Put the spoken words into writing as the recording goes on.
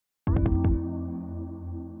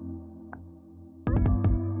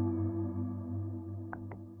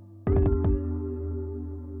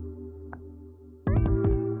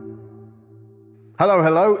Hello,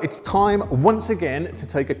 hello. It's time once again to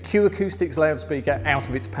take a Q Acoustics loudspeaker out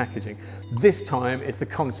of its packaging. This time it's the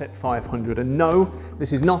Concept 500. And no,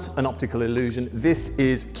 this is not an optical illusion. This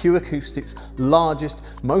is Q Acoustics' largest,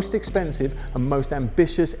 most expensive and most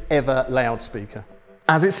ambitious ever loudspeaker.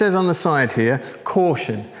 As it says on the side here,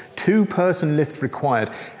 caution, 2-person lift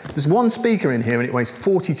required. There's one speaker in here and it weighs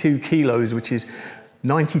 42 kilos, which is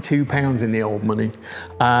 92 pounds in the old money.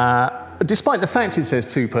 Despite the fact it says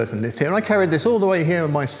 2-person lift here, I carried this all the way here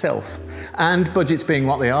myself. And budgets being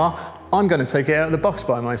what they are, I'm going to take it out of the box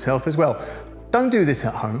by myself as well. Don't do this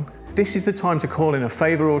at home. This is the time to call in a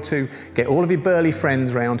favour or two, get all of your burly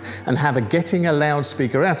friends round and have a getting a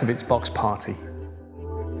loudspeaker out of its box party.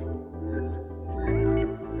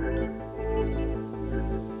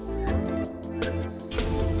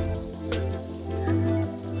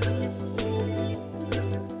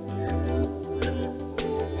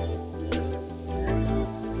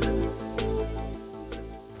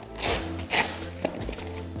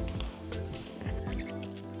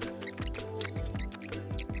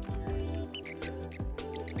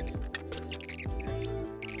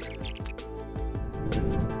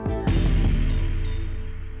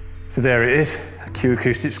 So there it is, a Q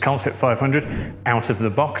Acoustics Concept 500 out of the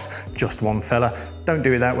box, just one fella. Don't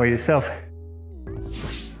do it that way yourself.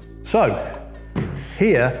 So,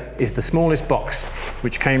 here is the smallest box,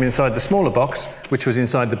 which came inside the smaller box, which was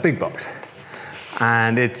inside the big box.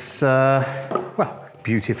 And it's, well,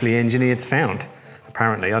 beautifully engineered sound,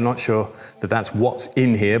 apparently. I'm not sure that that's what's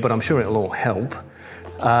in here, but I'm sure it'll all help.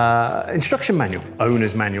 Instruction manual,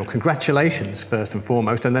 owner's manual, congratulations first and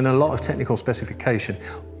foremost, and then a lot of technical specification.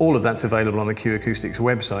 All of that's available on the Q Acoustics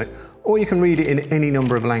website, or you can read it in any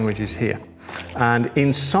number of languages here. And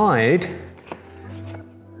inside,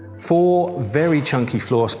 4 very chunky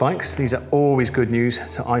floor spikes. These are always good news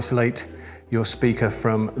to isolate your speaker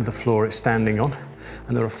from the floor it's standing on.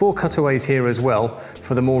 And there are 4 cutaways here as well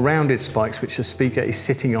for the more rounded spikes which the speaker is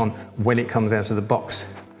sitting on when it comes out of the box.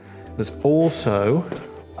 There's also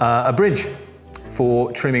a bridge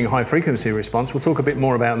for trimming high frequency response. We'll talk a bit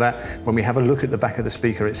more about that when we have a look at the back of the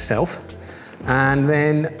speaker itself. And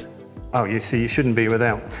then, oh, you see, you shouldn't be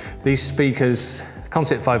without. These speakers,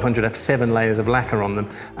 Concept 500, have 7 layers of lacquer on them,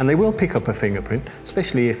 and they will pick up a fingerprint,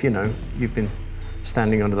 especially if, you know, you've been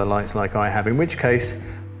standing under the lights like I have, in which case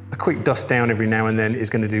a quick dust down every now and then is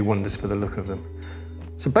going to do wonders for the look of them.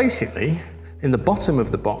 So basically, in the bottom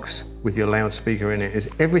of the box with your loudspeaker in it is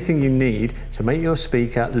everything you need to make your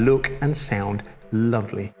speaker look and sound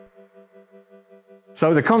lovely.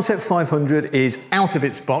 So the Concept 500 is out of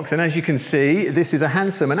its box, and as you can see, this is a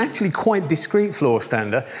handsome and actually quite discreet floor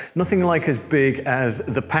stander, nothing like as big as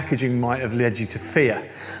the packaging might have led you to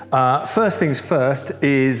fear. First things first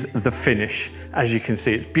is the finish. As you can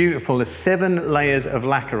see, it's beautiful. There's 7 layers of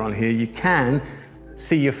lacquer on here. You can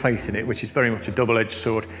see your face in it, which is very much a double-edged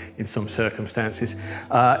sword in some circumstances.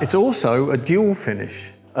 It's also a dual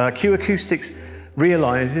finish. Q Acoustics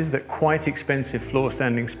realizes that quite expensive floor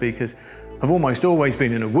standing speakers have almost always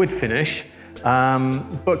been in a wood finish,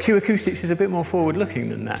 but Q Acoustics is a bit more forward-looking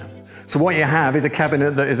than that. So what you have is a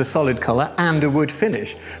cabinet that is a solid color and a wood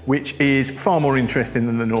finish, which is far more interesting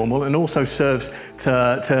than the normal and also serves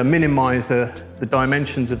to minimize the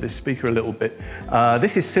dimensions of this speaker a little bit.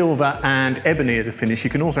 This is silver and ebony as a finish. You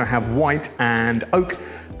can also have white and oak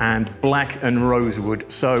and black and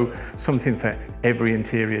rosewood, so something for every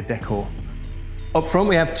interior decor. Up front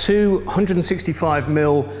we have 2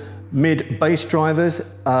 165mm mid bass drivers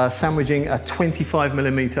sandwiching a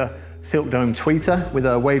 25mm silk dome tweeter with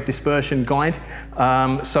a wave dispersion guide,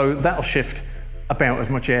 so that'll shift about as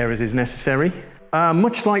much air as is necessary.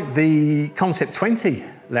 Much like the Concept 20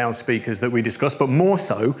 loudspeakers that we discussed, but more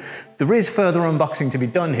so, there is further unboxing to be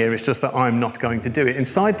done here, it's just that I'm not going to do it.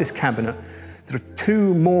 Inside this cabinet, there are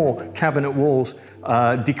 2 more cabinet walls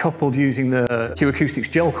decoupled using the Q Acoustics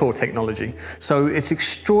gel core technology. So it's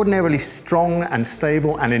extraordinarily strong and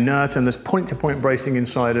stable and inert, and there's point-to-point bracing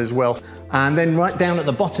inside as well. And then right down at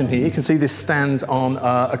the bottom here, you can see this stands on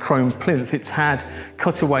a chrome plinth. It's had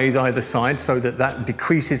cutaways either side so that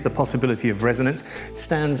decreases the possibility of resonance. It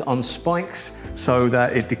stands on spikes so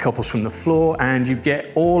that it decouples from the floor, and you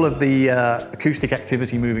get all of the acoustic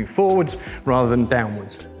activity moving forwards rather than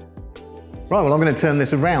downwards. Right, well, I'm going to turn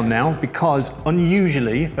this around now because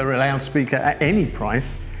unusually for a loudspeaker at any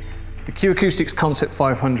price, the Q Acoustics Concept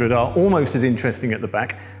 500 are almost as interesting at the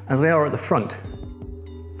back as they are at the front.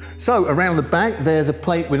 So around the back, there's a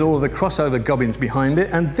plate with all of the crossover gubbins behind it,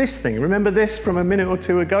 and this thing, remember this from a minute or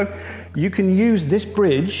 2 ago? You can use this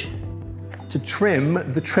bridge to trim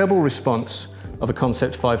the treble response of a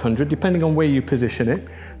Concept 500, depending on where you position it.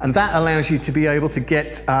 And that allows you to be able to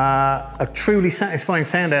get a truly satisfying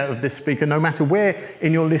sound out of this speaker, no matter where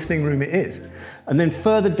in your listening room it is. And then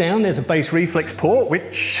further down, there's a bass reflex port,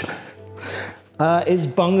 which is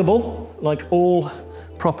bungable, like all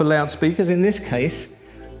proper loudspeakers. In this case,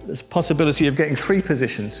 there's a possibility of getting 3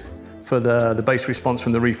 positions for the bass response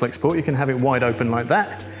from the reflex port. You can have it wide open like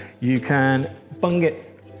that. You can bung it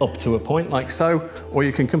up to a point like so, or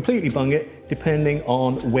you can completely bung it depending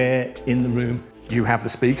on where in the room you have the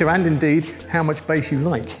speaker and indeed how much bass you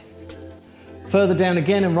like. Further down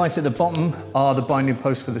again and right at the bottom are the binding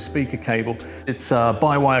posts for the speaker cable. It's a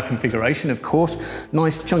by-wire configuration, of course.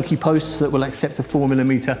 Nice chunky posts that will accept a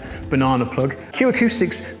 4mm banana plug. Q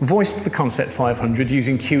Acoustics voiced the Concept 500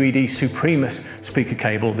 using QED Supremus speaker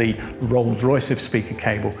cable, the Rolls-Royce of speaker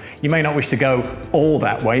cable. You may not wish to go all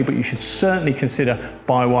that way, but you should certainly consider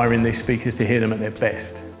by-wiring these speakers to hear them at their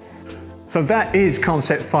best. So that is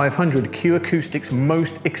Concept 500, Q Acoustics'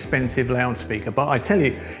 most expensive loudspeaker. But I tell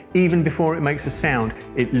you, even before it makes a sound,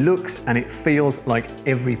 it looks and it feels like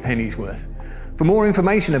every penny's worth. For more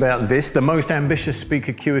information about this, the most ambitious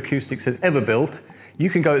speaker Q Acoustics has ever built, you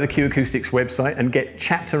can go to the Q Acoustics website and get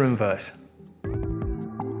chapter and verse.